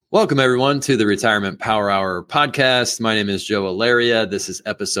Welcome, everyone, to the Retirement Power Hour podcast. My name is Joe Alaria. This is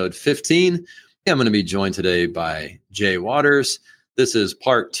episode 15. I'm going to be joined today by Jay Waters. This is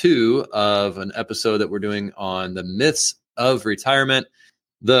part 2 of an episode that we're doing on the myths of retirement.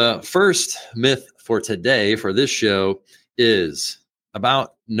 The first myth for today, for this show, is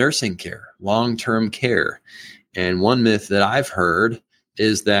about nursing care, long-term care. And one myth that I've heard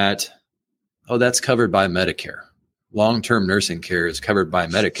is that, that's covered by Medicare. Long-term nursing care is covered by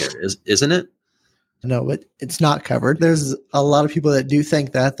Medicare, isn't it? No, it's not covered. There's a lot of people that do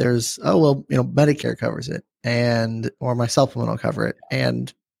think that there's, Medicare covers it or my supplement will cover it.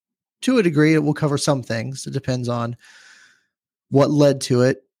 And to a degree, it will cover some things. It depends on what led to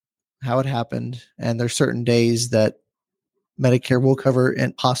it, how it happened. And there's certain days that Medicare will cover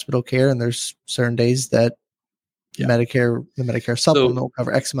in hospital care. And there's certain days that the Medicare supplement will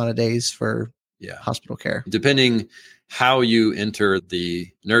cover X amount of days for hospital care. Depending how you enter the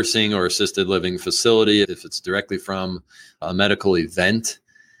nursing or assisted living facility, if it's directly from a medical event,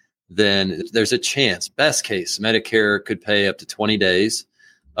 then there's a chance, best case, Medicare could pay up to 20 days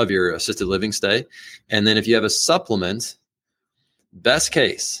of your assisted living stay. And then if you have a supplement, best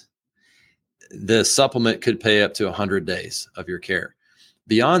case, the supplement could pay up to 100 days of your care.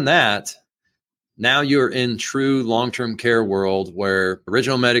 Beyond that, now you're in true long-term care world where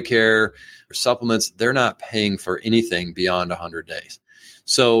original Medicare or supplements, they're not paying for anything beyond 100 days.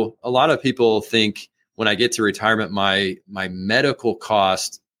 So a lot of people think when I get to retirement, my medical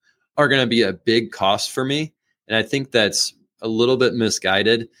costs are going to be a big cost for me. And I think that's a little bit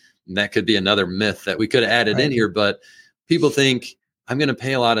misguided. And that could be another myth that we could have added in here. But people think I'm going to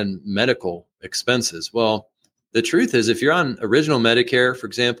pay a lot in medical expenses. Well, the truth is if you're on original Medicare, for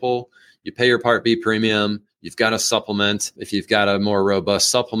example, you pay your Part B premium, you've got a supplement. If you've got a more robust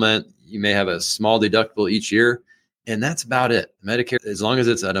supplement, you may have a small deductible each year, and that's about it. Medicare, as long as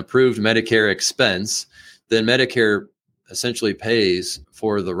it's an approved Medicare expense, then Medicare essentially pays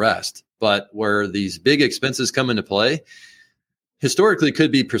for the rest. But where these big expenses come into play, historically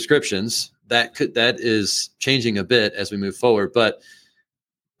could be prescriptions. That is changing a bit as we move forward. But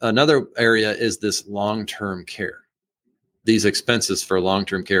another area is this long-term care. These expenses for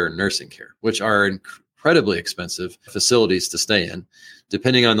long-term care and nursing care, which are incredibly expensive facilities to stay in,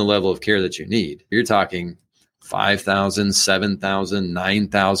 depending on the level of care that you need. You're talking $5,000, $7,000,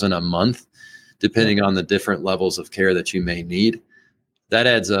 $9,000 a month, depending on the different levels of care that you may need. That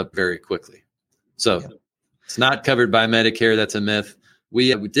adds up very quickly. So it's not covered by Medicare. That's a myth.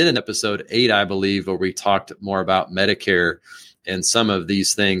 We did an episode 8, I believe, where we talked more about Medicare and some of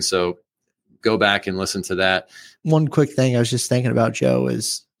these things. So go back and listen to that. One quick thing I was just thinking about, Joe,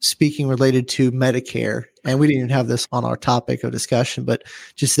 is speaking related to Medicare, and we didn't even have this on our topic of discussion, but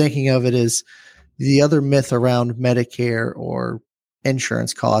just thinking of it as the other myth around Medicare or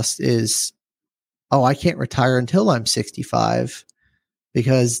insurance costs is, I can't retire until I'm 65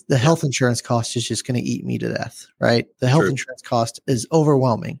 because the health insurance cost is just going to eat me to death, right? The health insurance cost is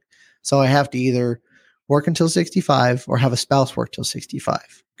overwhelming. So I have to either work until 65 or have a spouse work till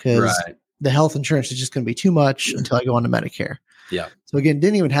 65 because the health insurance is just going to be too much until I go on to Medicare. Yeah. So again,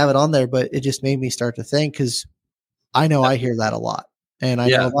 didn't even have it on there, but it just made me start to think because I know I hear that a lot. And I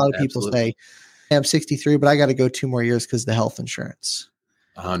know a lot of people say, I'm 63, but I got to go 2 more years because of the health insurance.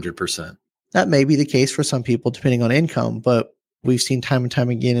 100%. That may be the case for some people depending on income, but we've seen time and time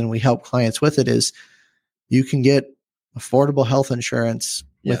again, and we help clients with it, is you can get affordable health insurance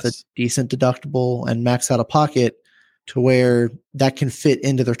with a decent deductible and max out of pocket to where that can fit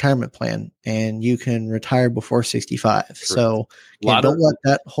into the retirement plan and you can retire before 65. Correct. So don't let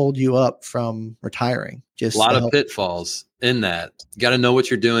that hold you up from retiring. Just a lot of pitfalls in that. You got to know what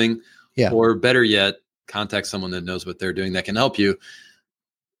you're doing, or better yet, contact someone that knows what they're doing that can help you.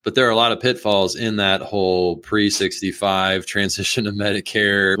 But there are a lot of pitfalls in that whole pre-65 transition to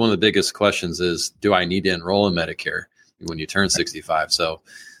Medicare. One of the biggest questions is, do I need to enroll in Medicare when you turn 65? So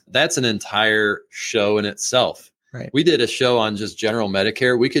that's an entire show in itself. Right. We did a show on just general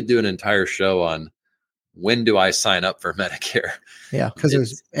Medicare. We could do an entire show on when do I sign up for Medicare? Yeah, because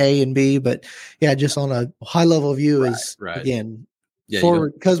there's A and B, but just on a high level view again,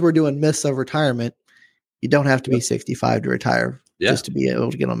 because we're doing myths of retirement, you don't have to be 65 to retire just to be able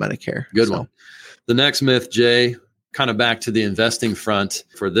to get on Medicare. Good one. The next myth, Jay, kind of back to the investing front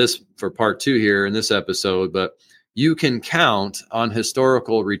for part 2 here in this episode, but you can count on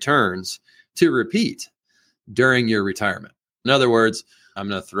historical returns to repeat during your retirement. In other words, I'm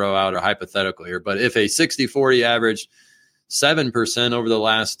going to throw out a hypothetical here, but if a 60-40 averaged 7% over the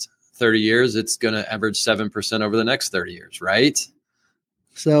last 30 years, it's going to average 7% over the next 30 years, right?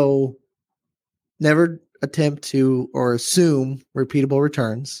 So never attempt to or assume repeatable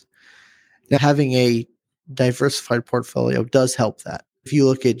returns. Now, having a diversified portfolio does help that. If you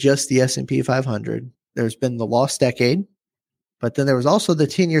look at just the S&P 500, there's been the lost decade, but then there was also the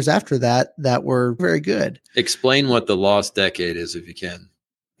 10 years after that that were very good. Explain what the lost decade is, if you can.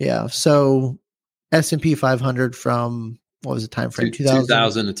 Yeah. So S&P 500 from, what was the time frame?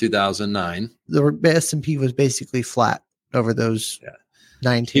 2000 to 2009. The S&P was basically flat over those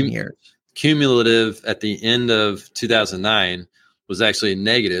 10 years. Cumulative at the end of 2009 was actually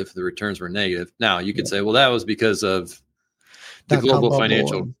negative. The returns were negative. Now, you could say, well, that was because of the global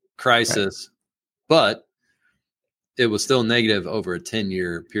financial crisis, but it was still negative over a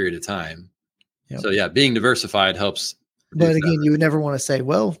 10-year period of time. Yep. So, being diversified helps. But again, you would never want to say,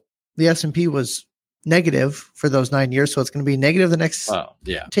 well, the S&P was negative for those 9 years, so it's going to be negative the next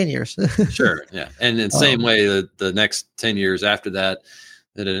 10 years. Sure, yeah. And in the same way, the next 10 years after that,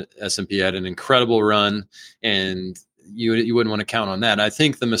 the S&P had an incredible run, and you wouldn't want to count on that. I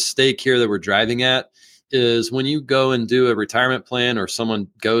think the mistake here that we're driving at is when you go and do a retirement plan, or someone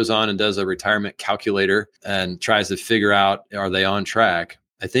goes on and does a retirement calculator and tries to figure out, are they on track?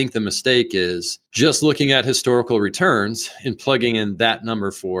 I think the mistake is just looking at historical returns and plugging in that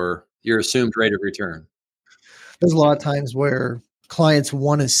number for your assumed rate of return. There's a lot of times where clients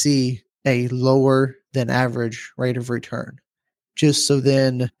want to see a lower than average rate of return. Just so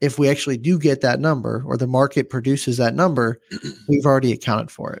then if we actually do get that number, or the market produces that number, we've already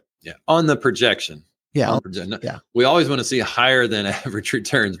accounted for it. Yeah. On the projection. Yeah. We always want to see higher than average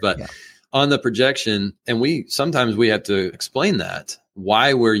returns, but on the projection, and sometimes we have to explain that,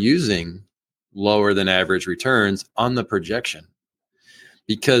 why we're using lower than average returns on the projection.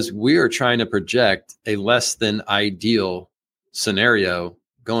 Because we are trying to project a less than ideal scenario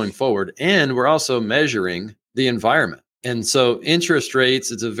going forward. And we're also measuring the environment. And so interest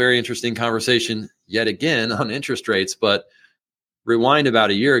rates, it's a very interesting conversation yet again on interest rates, but rewind about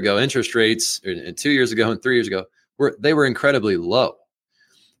a year ago, interest rates, and 2 years ago and 3 years ago, they were incredibly low.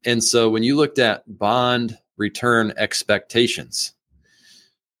 And so when you looked at bond return expectations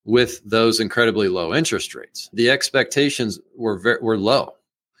with those incredibly low interest rates, the expectations were low.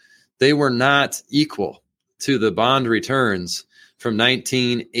 They were not equal to the bond returns from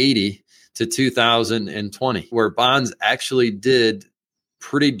 1980 to 2020, where bonds actually did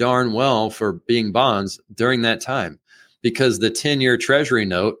pretty darn well for being bonds during that time, because the 10-year Treasury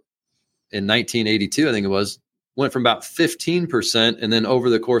note in 1982, I think it was, went from about 15%, and then over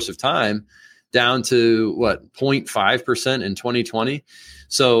the course of time down to 0.5% in 2020.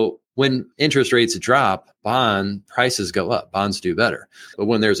 So when interest rates drop, bond prices go up, bonds do better. But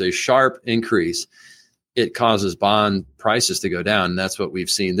when there's a sharp increase, it causes bond prices to go down. And that's what we've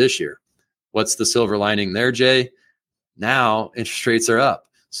seen this year. What's the silver lining there, Jay? Now interest rates are up.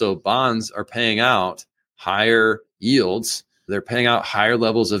 So bonds are paying out higher yields. They're paying out higher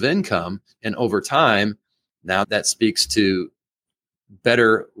levels of income. And over time, now that speaks to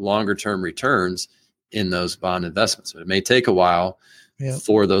better longer term returns in those bond investments. It may take a while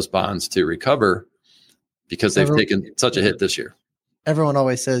for those bonds to recover because they've taken such a hit this year. Everyone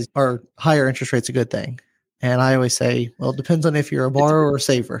always says, are higher interest rates a good thing? And I always say, well, it depends on if you're a borrower or a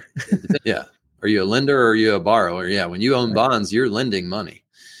saver. Yeah. Are you a lender or are you a borrower? Yeah. When you own bonds, you're lending money.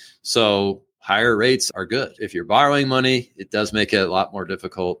 So higher rates are good. If you're borrowing money, it does make it a lot more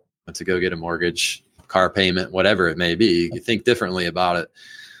difficult to go get a mortgage, car payment, whatever it may be. You think differently about it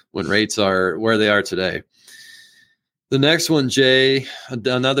when rates are where they are today. The next one, Jay, a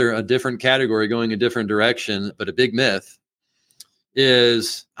different category going a different direction, but a big myth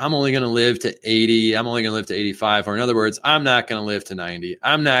is I'm only going to live to 80. I'm only going to live to 85. Or in other words, I'm not going to live to 90.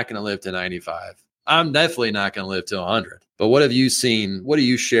 I'm not going to live to 95. I'm definitely not going to live to 100. But what have you seen? What do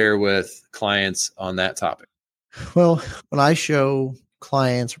you share with clients on that topic? Well, when I show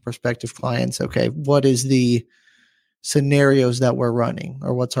clients or prospective clients, okay, what is the scenarios that we're running,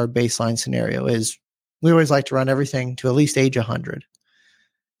 or what's our baseline scenario is, we always like to run everything to at least age 100.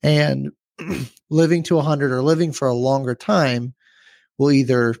 And living to 100 or living for a longer time will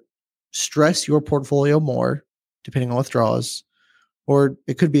either stress your portfolio more, depending on withdrawals, or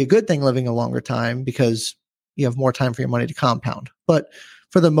it could be a good thing living a longer time because you have more time for your money to compound. But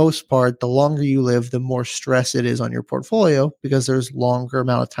for the most part, the longer you live, the more stress it is on your portfolio because there's longer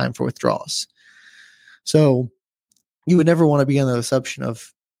amount of time for withdrawals. So you would never want to be in the assumption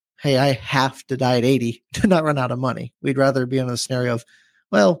of, hey, I have to die at 80 to not run out of money. We'd rather be in a scenario of,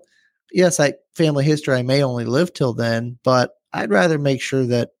 well, yes, family history, I may only live till then, but I'd rather make sure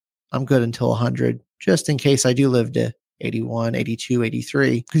that I'm good until 100, just in case I do live to 81, 82,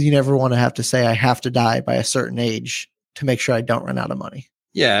 83, because you never want to have to say I have to die by a certain age to make sure I don't run out of money.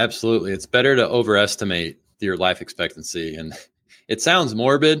 Yeah, absolutely. It's better to overestimate your life expectancy. And it sounds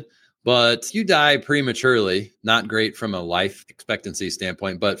morbid, but you die prematurely, not great from a life expectancy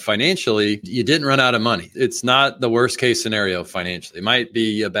standpoint, but financially, you didn't run out of money. It's not the worst case scenario financially. It might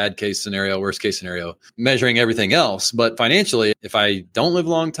be a bad case scenario, worst case scenario, measuring everything else. But financially, if I don't live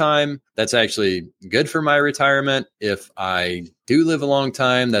a long time, that's actually good for my retirement. If I do live a long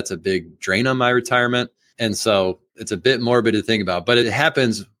time, that's a big drain on my retirement. And so it's a bit morbid to think about, but it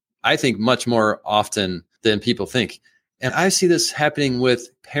happens, I think, much more often than people think. And I see this happening with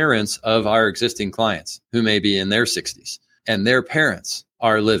parents of our existing clients who may be in their 60s and their parents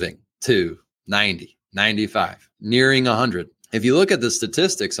are living to 90, 95, nearing 100. If you look at the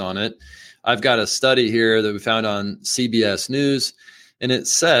statistics on it, I've got a study here that we found on CBS News, and it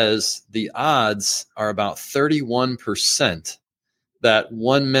says the odds are about 31% that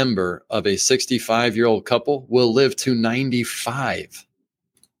one member of a 65-year-old couple will live to 95.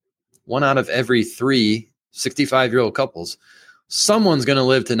 One out of every three 65-year-old couples, someone's going to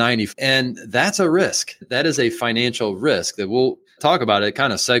live to 90. And that's a risk. That is a financial risk that we'll talk about. It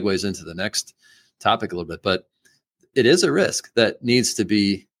kind of segues into the next topic a little bit, but it is a risk that needs to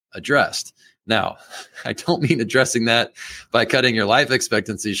be addressed. Now, I don't mean addressing that by cutting your life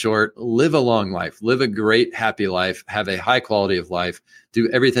expectancy short. Live a long life, live a great, happy life, have a high quality of life, do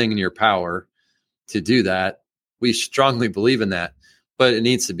everything in your power to do that. We strongly believe in that, but it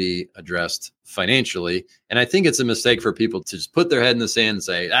needs to be addressed financially. And I think it's a mistake for people to just put their head in the sand and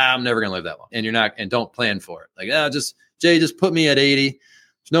say, I'm never going to live that long. And you're not, and don't plan for it. Like, just put me at 80. There's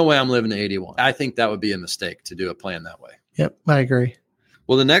no way I'm living to 81. I think that would be a mistake to do a plan that way. Yep, I agree.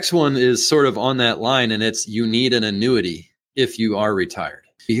 Well, the next one is sort of on that line, and it's you need an annuity if you are retired.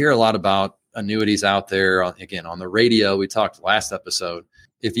 You hear a lot about annuities out there. Again, on the radio, we talked last episode.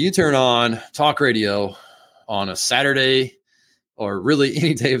 If you turn on talk radio on a Saturday or really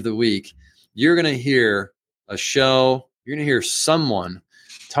any day of the week, you're going to hear a show, you're going to hear someone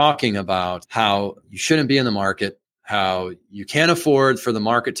talking about how you shouldn't be in the market, how you can't afford for the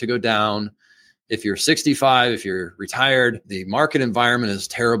market to go down. If you're 65, if you're retired, the market environment is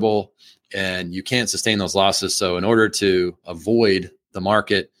terrible and you can't sustain those losses. So in order to avoid the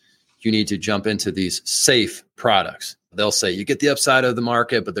market, you need to jump into these safe products. They'll say you get the upside of the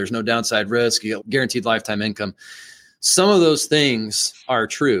market, but there's no downside risk. You get guaranteed lifetime income. Some of those things are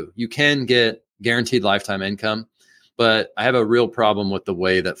true. You can get guaranteed lifetime income, but I have a real problem with the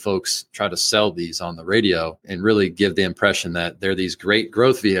way that folks try to sell these on the radio and really give the impression that they're these great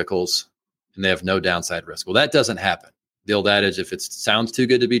growth vehicles and they have no downside risk. Well, that doesn't happen. The old adage, if it sounds too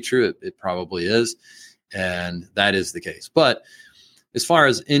good to be true, it probably is. And that is the case. But as far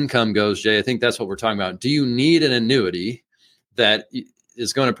as income goes, Jay, I think that's what we're talking about. Do you need an annuity that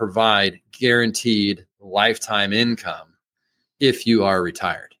is going to provide guaranteed lifetime income if you are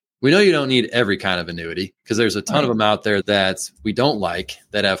retired? We know you don't need every kind of annuity because there's a ton of them out there that we don't like,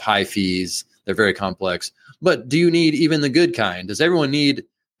 that have high fees. They're very complex. But do you need even the good kind? Does everyone need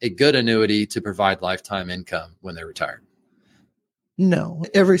a good annuity to provide lifetime income when they're retired? No,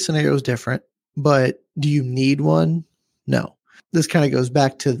 every scenario is different, but do you need one? No. This kind of goes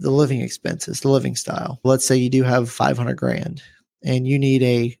back to the living expenses, the living style. Let's say you do have 500 grand and you need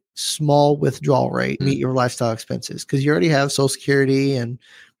a small withdrawal rate to meet your lifestyle expenses because you already have Social Security and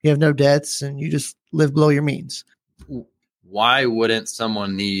you have no debts and you just live below your means. Why wouldn't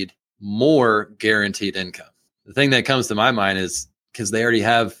someone need more guaranteed income? The thing that comes to my mind is because they already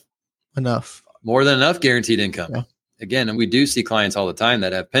have more than enough guaranteed income. Yeah. Again, and we do see clients all the time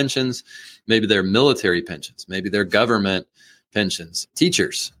that have pensions. Maybe they're military pensions. Maybe they're government pensions.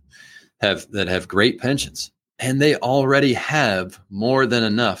 Teachers that have great pensions. And they already have more than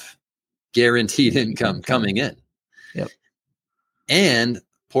enough guaranteed income coming in. Yep. And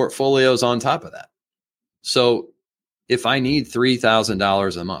portfolios on top of that. So if I need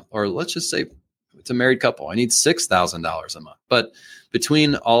 $3,000 a month, or let's just say it's a married couple, I need $6,000 a month. But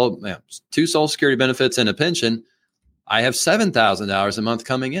between all two Social Security benefits and a pension, I have $7,000 a month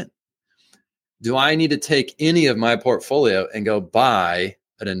coming in. Do I need to take any of my portfolio and go buy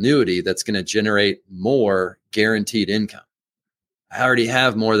an annuity that's going to generate more guaranteed income? I already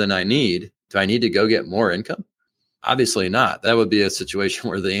have more than I need. Do I need to go get more income? Obviously not. That would be a situation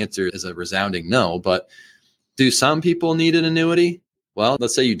where the answer is a resounding no. But do some people need an annuity? Well,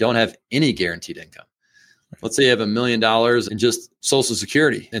 let's say you don't have any guaranteed income. Let's say you have $1 million in just Social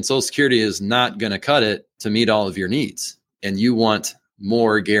Security, and Social Security is not going to cut it to meet all of your needs, and you want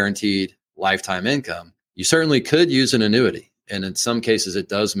more guaranteed lifetime income. You certainly could use an annuity. And in some cases, it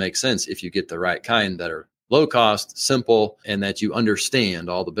does make sense if you get the right kind that are low cost, simple, and that you understand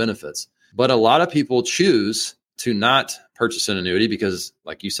all the benefits. But a lot of people choose to not purchase an annuity because,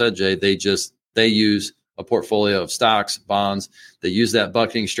 like you said, Jay, they use a portfolio of stocks, bonds. They use that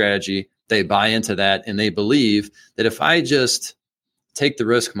bucketing strategy. They buy into that, and they believe that if I just take the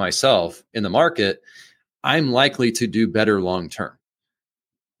risk myself in the market, I'm likely to do better long term.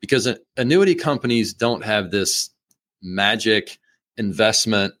 Because annuity companies don't have this magic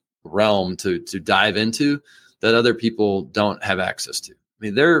investment realm to dive into that other people don't have access to. I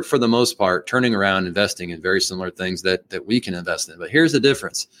mean, they're, for the most part, turning around, investing in very similar things that we can invest in. But here's the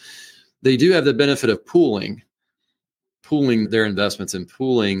difference. They do have the benefit of pooling their investments and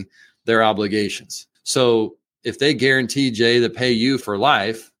pooling their obligations. So if they guarantee, Jay, to pay you for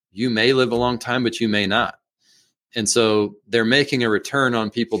life, you may live a long time, but you may not. And so they're making a return on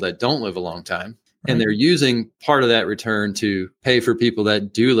people that don't live a long time. And they're using part of that return to pay for people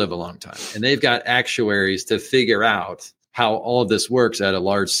that do live a long time. And they've got actuaries to figure out how all of this works at a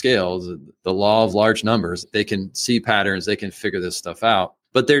large scale, the law of large numbers. They can see patterns, they can figure this stuff out,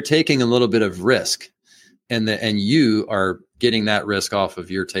 but they're taking a little bit of risk. And you are getting that risk off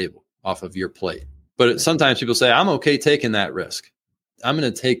of your table, off of your plate. But sometimes people say, I'm okay taking that risk. I'm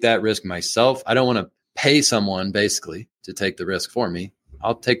going to take that risk myself. I don't want to pay someone basically to take the risk for me.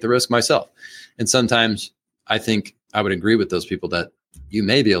 I'll take the risk myself. And sometimes I think I would agree with those people that you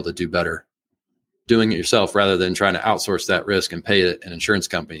may be able to do better doing it yourself rather than trying to outsource that risk and pay an insurance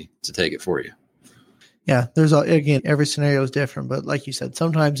company to take it for you. Yeah, again, every scenario is different, but like you said,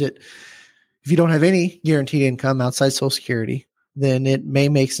 sometimes if you don't have any guaranteed income outside Social Security, then it may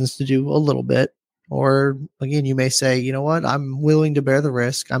make sense to do a little bit. Or again, you may say, you know what, I'm willing to bear the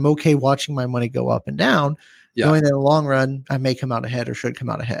risk. I'm okay watching my money go up and down, knowing that in the long run, I may come out ahead or should come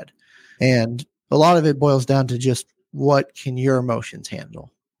out ahead. And a lot of it boils down to just what can your emotions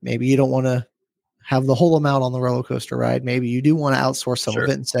handle? Maybe you don't want to have the whole amount on the roller coaster ride. Maybe you do want to outsource some of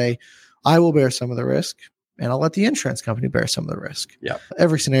it and say, I will bear some of the risk and I'll let the insurance company bear some of the risk. Yeah.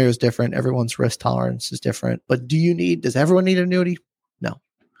 Every scenario is different. Everyone's risk tolerance is different. But does everyone need an annuity? No.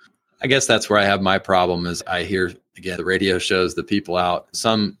 I guess that's where I have my problem is I hear, again, the radio shows, the people out,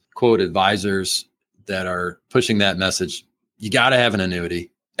 some quote advisors that are pushing that message. You got to have an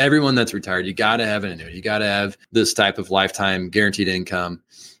annuity. Everyone that's retired, you got to have an annuity. You got to have this type of lifetime guaranteed income.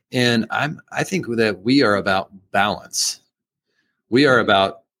 And I think that we are about balance. We are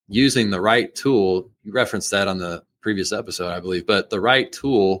about using the right tool. You referenced that on the previous episode, I believe, but the right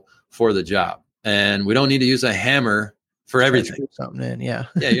tool for the job. And we don't need to use a hammer for everything. Screw something in, yeah.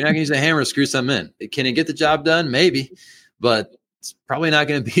 Yeah, you're not going to use a hammer to screw something in. Can it get the job done? Maybe, but it's probably not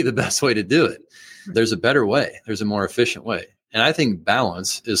going to be the best way to do it. There's a better way. There's a more efficient way. And I think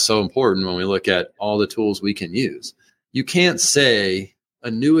balance is so important when we look at all the tools we can use. You can't say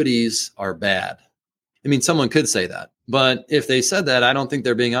annuities are bad. I mean, someone could say that, but if they said that, I don't think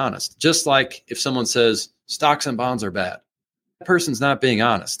they're being honest. Just like if someone says stocks and bonds are bad, that person's not being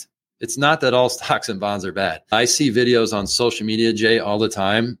honest. It's not that all stocks and bonds are bad. I see videos on social media, Jay, all the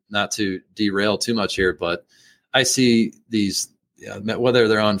time, not to derail too much here, but I see these, whether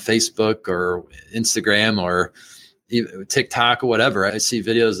they're on Facebook or Instagram or even TikTok or whatever, I see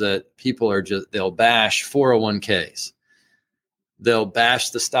videos that people are they'll bash 401ks. They'll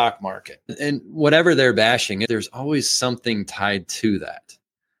bash the stock market. And whatever they're bashing, there's always something tied to that.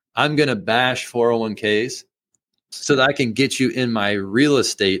 I'm going to bash 401ks so that I can get you in my real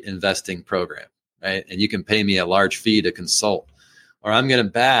estate investing program, right? And you can pay me a large fee to consult. Or I'm going to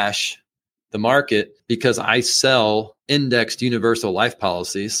bash the market because I sell indexed universal life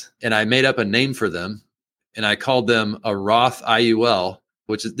policies and I made up a name for them and I called them a Roth IUL,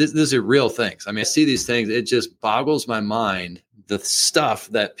 which is, these are real things. I mean, I see these things. It just boggles my mind, the stuff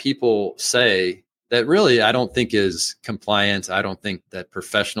that people say that really I don't think is compliant. I don't think that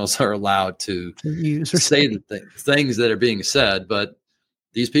professionals are allowed to say the things that are being said, but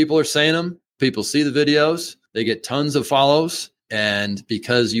these people are saying them. People see the videos. They get tons of follows. And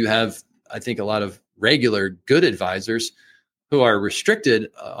because you have, I think, a lot of regular good advisors who are restricted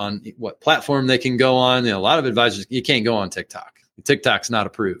on what platform they can go on. A lot of advisors, you can't go on TikTok. TikTok's not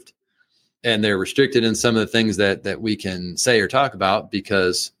approved. And they're restricted in some of the things that we can say or talk about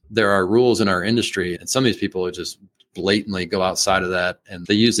because there are rules in our industry. And some of these people are just blatantly go outside of that. And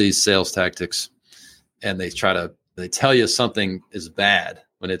they use these sales tactics and they tell you something is bad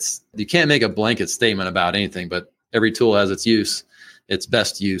when you can't make a blanket statement about anything, but every tool has its use, its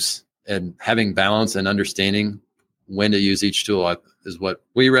best use, and having balance and understanding when to use each tool is what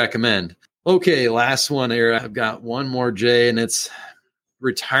we recommend. Okay, last one here. I've got one more, Jay, and it's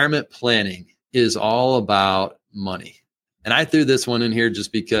retirement planning is all about money. And I threw this one in here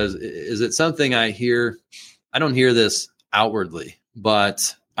just because is it something I hear? I don't hear this outwardly,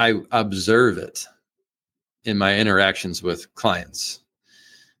 but I observe it in my interactions with clients.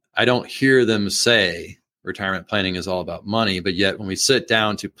 I don't hear them say retirement planning is all about money, but yet when we sit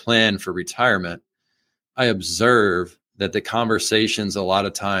down to plan for retirement, I observe that the conversations a lot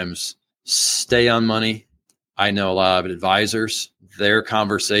of times stay on money. I know a lot of advisors, their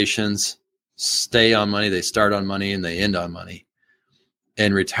conversations stay on money. They start on money and they end on money.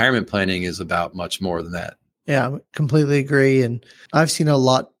 And retirement planning is about much more than that. Yeah, I completely agree. And I've seen a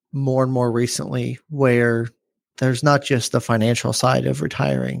lot more and more recently where there's not just the financial side of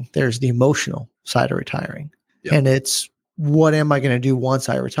retiring, there's the emotional side of retiring. Yep. And it's, what am I going to do once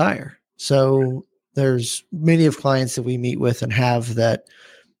I retire? So there's many of clients that we meet with and have that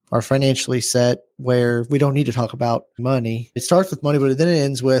are financially set where we don't need to talk about money. It starts with money, but then it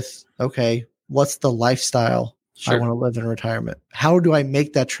ends with, okay, what's the lifestyle I want to live in retirement? How do I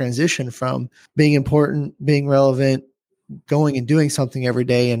make that transition from being important, being relevant, going and doing something every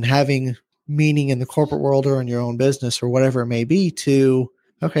day and having meaning in the corporate world or in your own business or whatever it may be to,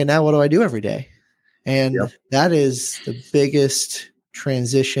 okay, now what do I do every day? And that is the biggest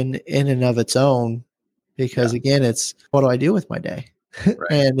transition in and of its own, because again, it's, what do I do with my day? Right.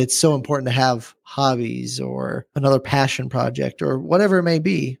 And it's so important to have hobbies or another passion project or whatever it may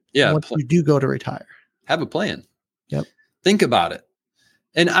be. Yeah. Once you do go to retire, have a plan. Yep. Think about it.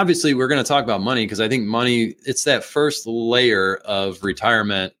 And obviously we're going to talk about money because I think money, it's that first layer of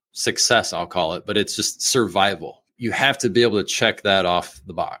retirement success, I'll call it, but it's just survival. You have to be able to check that off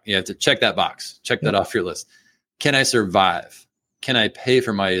the box. You have to check that box, check that off your list. Can I survive? Can I pay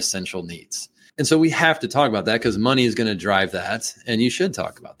for my essential needs? And so we have to talk about that because money is going to drive that. And you should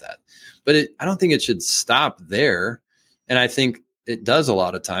talk about that. But I don't think it should stop there. And I think it does a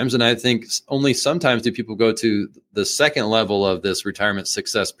lot of times. And I think only sometimes do people go to the second level of this retirement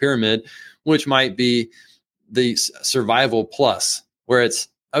success pyramid, which might be the survival plus, where it's,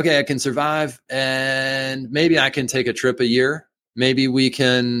 okay, I can survive and maybe I can take a trip a year. Maybe we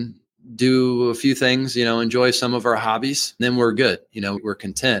can do a few things, enjoy some of our hobbies. Then we're good. We're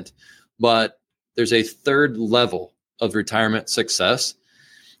content. But there's a third level of retirement success,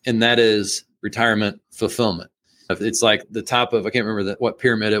 and that is retirement fulfillment. It's like the top of, I can't remember what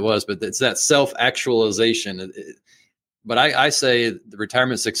pyramid it was, but it's that self-actualization. But I say the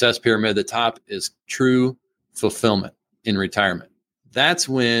retirement success pyramid, the top is true fulfillment in retirement. That's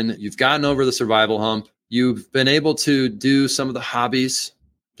when you've gotten over the survival hump. You've been able to do some of the hobbies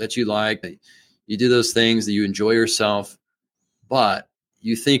that you like. You do those things that you enjoy yourself, but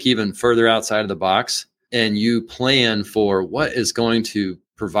you think even further outside of the box and you plan for what is going to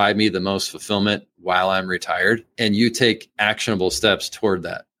provide me the most fulfillment while I'm retired. And you take actionable steps toward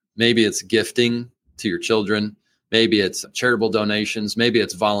that. Maybe it's gifting to your children. Maybe it's charitable donations. Maybe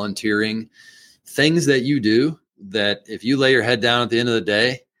it's volunteering. Things that you do that if you lay your head down at the end of the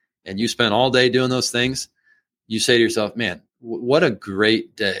day and you spend all day doing those things, you say to yourself, man, what a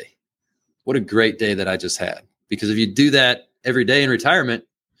great day. What a great day that I just had. Because if you do that every day in retirement,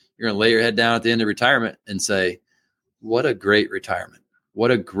 you're going to lay your head down at the end of retirement and say, what a great retirement.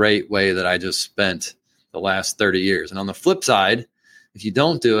 What a great way that I just spent the last 30 years. And on the flip side, if you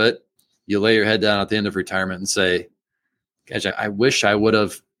don't do it, you lay your head down at the end of retirement and say, gosh, I wish I would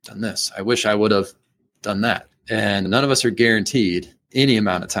have done this. I wish I would have done that. And none of us are guaranteed any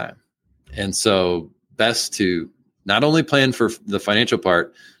amount of time. And so best to not only plan for the financial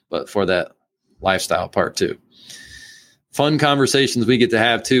part, but for that lifestyle part too. Fun conversations we get to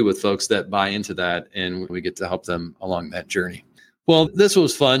have too with folks that buy into that, and we get to help them along that journey. Well, this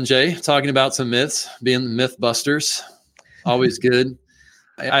was fun, Jay, talking about some myths, being myth busters. Always good.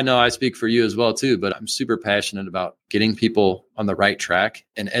 I know I speak for you as well too, but I'm super passionate about getting people on the right track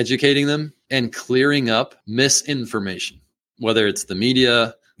and educating them and clearing up misinformation, whether it's the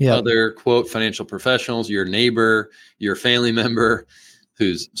media, other quote financial professionals, your neighbor, your family member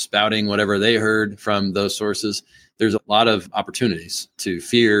who's spouting whatever they heard from those sources. There's a lot of opportunities to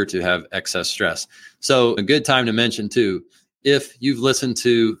fear, to have excess stress. So a good time to mention too, if you've listened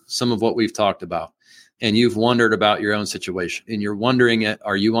to some of what we've talked about and you've wondered about your own situation and you're wondering,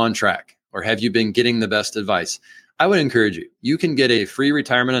 are you on track or have you been getting the best advice? I would encourage you. You can get a free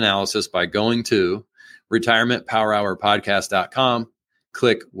retirement analysis by going to retirementpowerhourpodcast.com,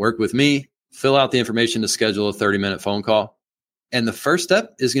 click work with me, fill out the information to schedule a 30-minute phone call. And the first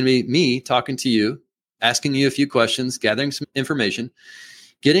step is going to be me talking to you, asking you a few questions, gathering some information,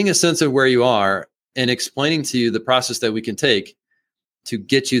 getting a sense of where you are, and explaining to you the process that we can take to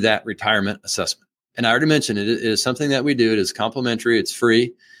get you that retirement assessment. And I already mentioned it is something that we do. It is complimentary. It's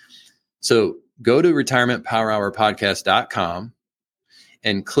free. So go to retirementpowerhourpodcast.com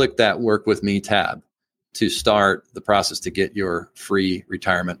and click that Work With Me tab to start the process to get your free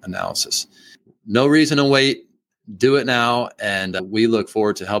retirement analysis. no reason to wait. Do it now. And we look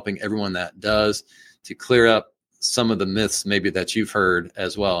forward to helping everyone that does to clear up some of the myths maybe that you've heard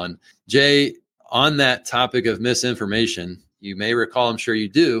as well. And Jay, on that topic of misinformation, you may recall, I'm sure you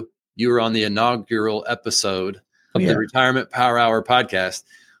do, you were on the inaugural episode of the Retirement Power Hour podcast,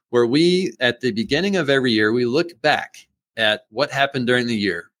 where we, at the beginning of every year, we look back at what happened during the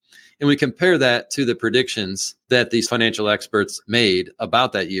year. And we compare that to the predictions that these financial experts made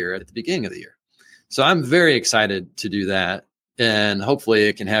about that year at the beginning of the year. So I'm very excited to do that. And hopefully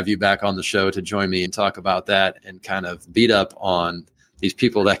it can have you back on the show to join me and talk about that and kind of beat up on these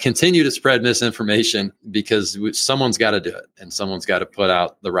people that continue to spread misinformation, because someone's got to do it and someone's got to put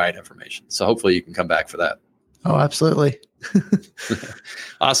out the right information. So hopefully you can come back for that. Oh, absolutely.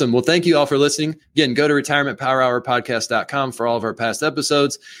 Awesome. Well, thank you all for listening. Again, go to retirementpowerhourpodcast.com for all of our past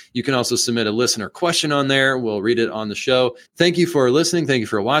episodes. You can also submit a listener question on there. We'll read it on the show. Thank you for listening. Thank you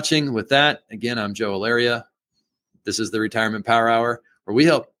for watching. With that, again, I'm Joe Alaria. This is the Retirement Power Hour, where we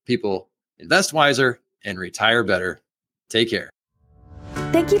help people invest wiser and retire better. Take care.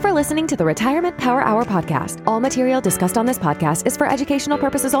 Thank you for listening to the Retirement Power Hour podcast. All material discussed on this podcast is for educational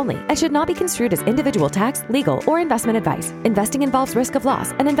purposes only and should not be construed as individual tax, legal, or investment advice. Investing involves risk of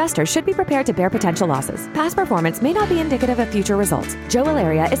loss, and investors should be prepared to bear potential losses. Past performance may not be indicative of future results. Joe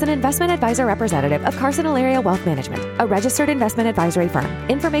Alaria is an investment advisor representative of Carson Alaria Wealth Management, a registered investment advisory firm.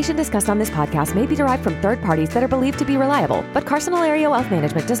 Information discussed on this podcast may be derived from third parties that are believed to be reliable, but Carson Alaria Wealth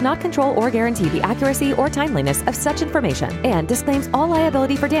Management does not control or guarantee the accuracy or timeliness of such information and disclaims all liability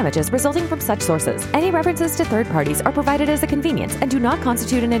for damages resulting from such sources. Any references to third parties are provided as a convenience and do not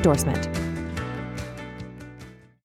constitute an endorsement.